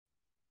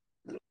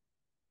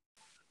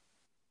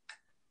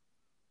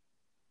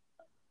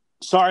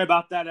Sorry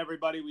about that,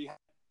 everybody. We had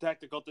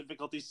technical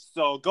difficulties.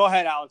 So go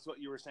ahead, Alex,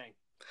 what you were saying.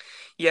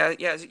 Yeah.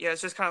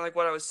 It's just kind of like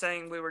what I was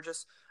saying. We were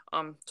just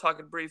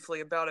talking briefly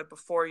about it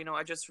before.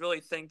 I just really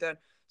think that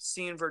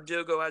seeing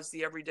Verdugo as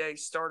the everyday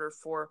starter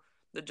for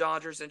the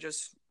Dodgers and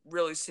just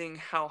really seeing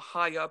how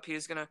high up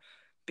he's gonna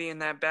be in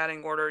that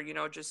batting order.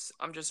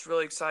 I'm just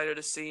really excited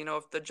to see.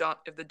 If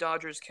the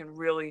Dodgers can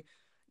really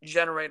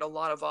generate a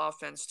lot of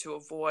offense to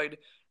avoid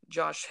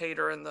Josh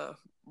Hader and the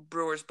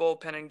Brewers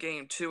bullpen in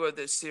Game 2 of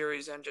this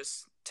series and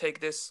just take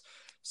this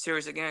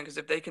series again. Because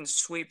if they can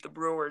sweep the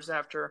Brewers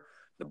after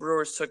the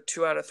Brewers took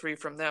 2 out of 3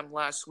 from them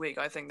last week,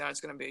 I think that's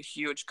going to be a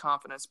huge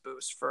confidence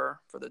boost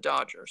for the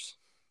Dodgers.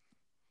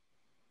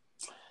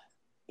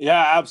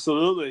 Yeah,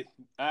 absolutely.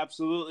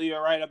 Absolutely,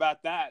 you're right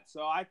about that.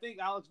 So I think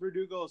Alex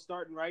Verdugo will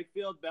start in right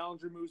field.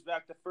 Bellinger moves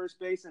back to first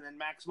base, and then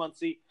Max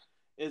Muncy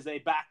is a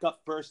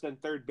backup first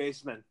and third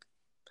baseman.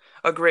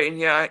 Agreed.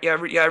 Yeah.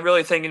 I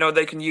really think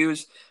they can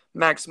use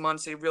Max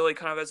Muncy really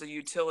kind of as a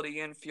utility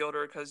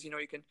infielder because you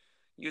can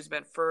use him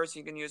at first,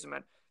 you can use him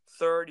at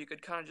third, you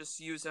could kind of just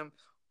use him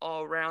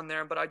all around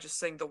there. But I just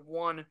think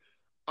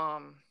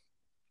um,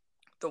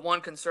 the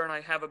one concern I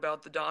have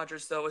about the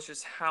Dodgers though is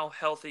just how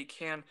healthy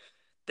can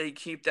they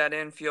keep that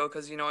infield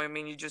because you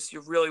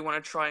really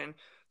want to try and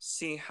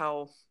see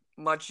how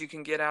much you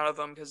can get out of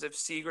them because if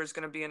Seager is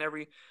going to be an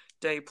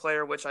everyday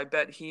player, which I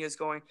bet he is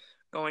going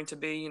to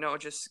be,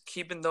 just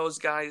keeping those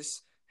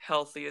guys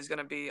healthy is going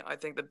to be, I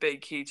think, the big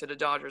key to the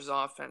Dodgers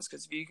offense.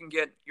 Because if you can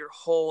get your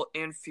whole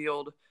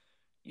infield,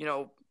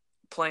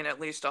 playing at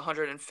least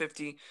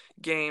 150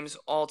 games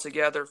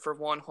altogether for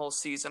one whole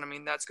season,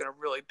 that's going to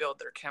really build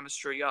their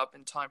chemistry up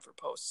in time for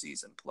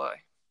postseason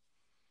play.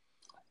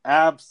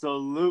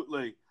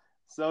 Absolutely.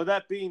 So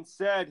that being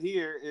said,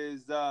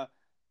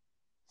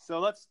 so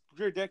let's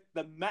predict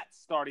the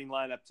Mets starting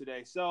lineup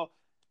today. So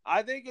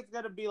I think it's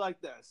going to be like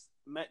this.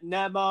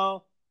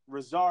 Nemo,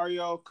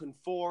 Rosario,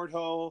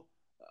 Cano,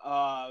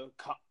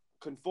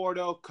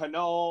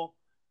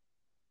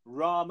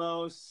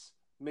 Ramos,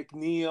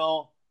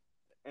 McNeil,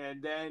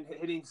 and then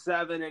hitting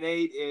 7 and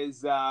 8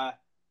 is tell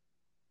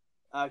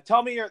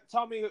me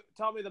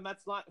the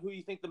Mets line. Who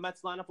you think the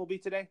Mets lineup will be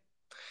today?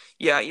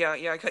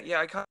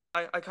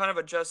 I kind of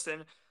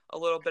adjusted a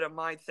little bit of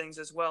my things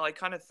as well. I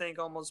kind of think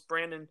almost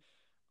Brandon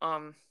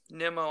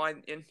Nimmo.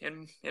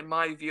 In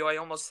my view, I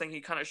almost think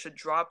he kind of should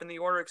drop in the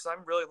order because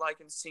I'm really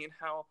liking seeing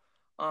how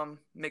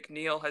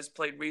McNeil has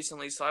played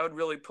recently. So I would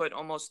really put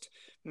almost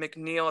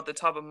McNeil at the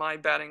top of my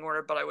batting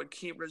order, but I would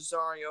keep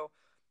Rosario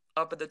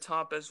up at the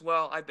top as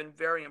well. I've been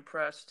very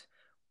impressed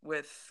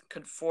with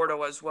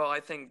Conforto as well. I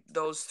think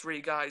those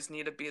three guys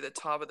need to be at the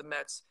top of the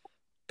Mets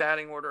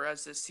batting order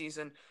as this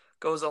season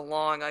goes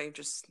along. I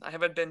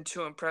haven't been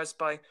too impressed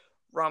by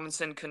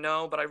Robinson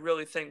Cano, but I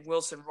really think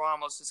Wilson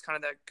Ramos is kind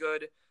of that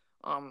good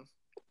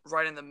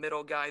right in the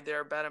middle guy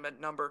there. Bet him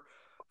at number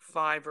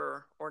 5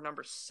 or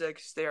number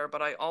 6 there.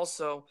 But I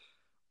also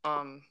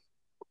am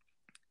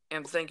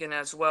thinking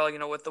as well,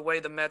 with the way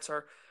the Mets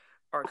are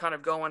kind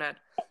of going at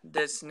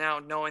this now,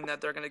 knowing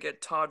that they're going to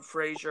get Todd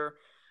Frazier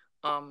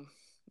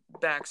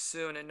back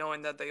soon and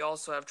knowing that they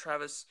also have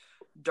Travis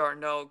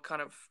d'Arnaud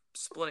kind of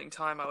splitting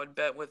time, I would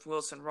bet, with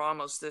Wilson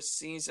Ramos this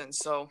season.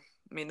 So,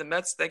 the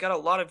Mets, they got a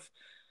lot of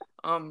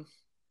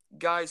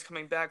guys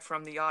coming back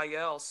from the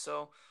IL.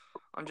 So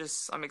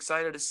I'm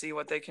excited to see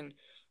what they can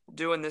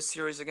do in this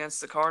series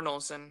against the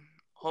Cardinals and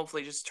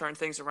hopefully just turn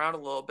things around a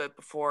little bit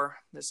before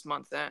this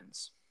month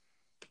ends.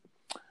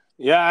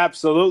 Yeah,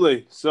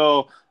 absolutely.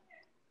 So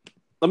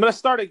I'm going to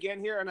start again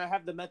here, and I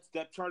have the Mets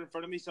depth chart in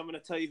front of me, so I'm going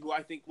to tell you who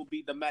I think will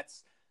be the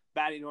Mets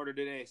batting order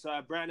today. So I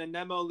have Brandon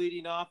Nimmo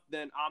leading off,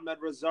 then Ahmed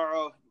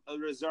Rosario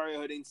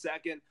hitting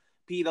second,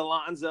 Pete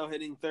Alonso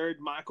hitting third,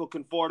 Michael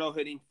Conforto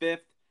hitting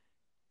fifth,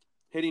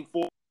 hitting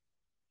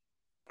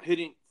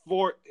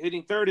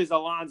third is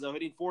Alonso,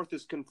 hitting fourth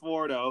is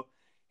Conforto,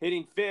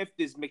 hitting fifth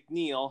is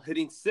McNeil,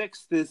 hitting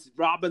sixth is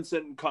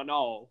Robinson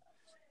Cano,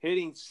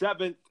 hitting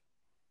seventh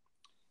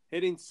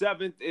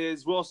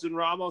is Wilson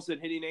Ramos,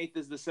 and hitting eighth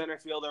is the center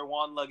fielder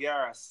Juan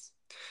Lagares.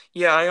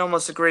 Yeah, I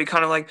almost agree,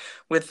 kind of like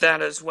with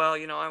that as well.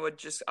 I would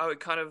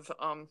kind of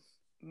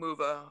move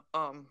a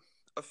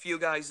few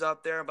guys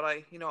up there, but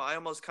I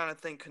almost kind of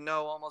think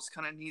Cano almost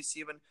kind of needs to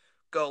even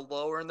go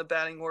lower in the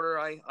batting order.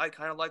 I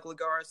kind of like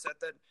Lagares at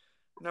that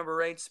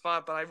number 8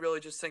 spot, but I really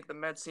just think the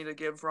Mets need to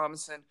give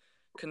Robinson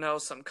Cano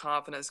some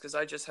confidence because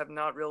I just have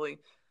not really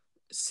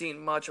seen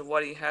much of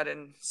what he had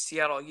in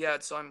Seattle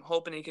yet. So I'm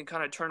hoping he can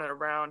kind of turn it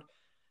around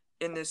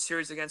in this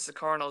series against the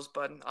Cardinals,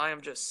 but I am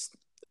just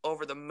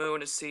over the moon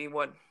to see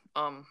what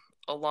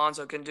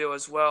Alonso can do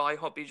as well. I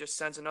hope he just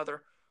sends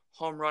another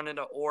home run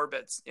into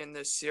orbit in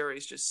this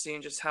series, just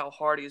seeing just how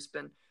hard he's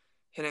been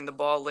hitting the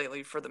ball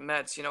lately for the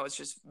Mets. It's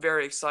just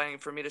very exciting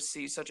for me to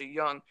see such a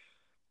young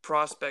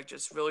prospect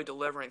just really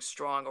delivering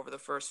strong over the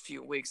first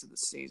few weeks of the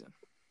season.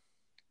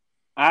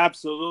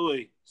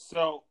 Absolutely.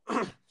 So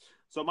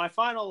my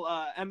final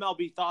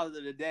MLB thought of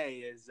the day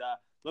is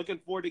looking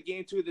forward to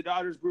Game 2 of the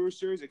Dodgers Brewers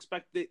series.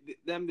 Expect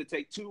them to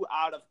take 2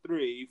 out of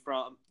 3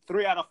 from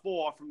 3 out of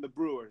 4 from the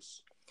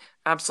Brewers.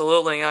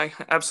 Absolutely,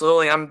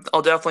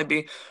 I'll definitely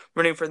be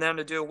rooting for them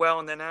to do well.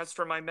 And then as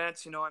for my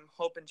Mets, I'm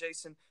hoping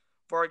Jason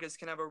Vargas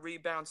can have a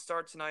rebound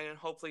start tonight, and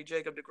hopefully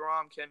Jacob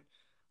DeGrom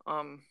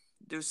can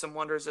do some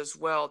wonders as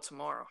well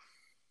tomorrow.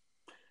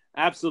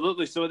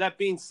 Absolutely. So with that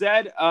being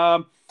said,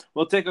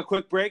 we'll take a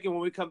quick break, and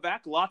when we come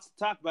back, lots to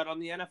talk about on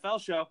the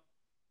NFL show.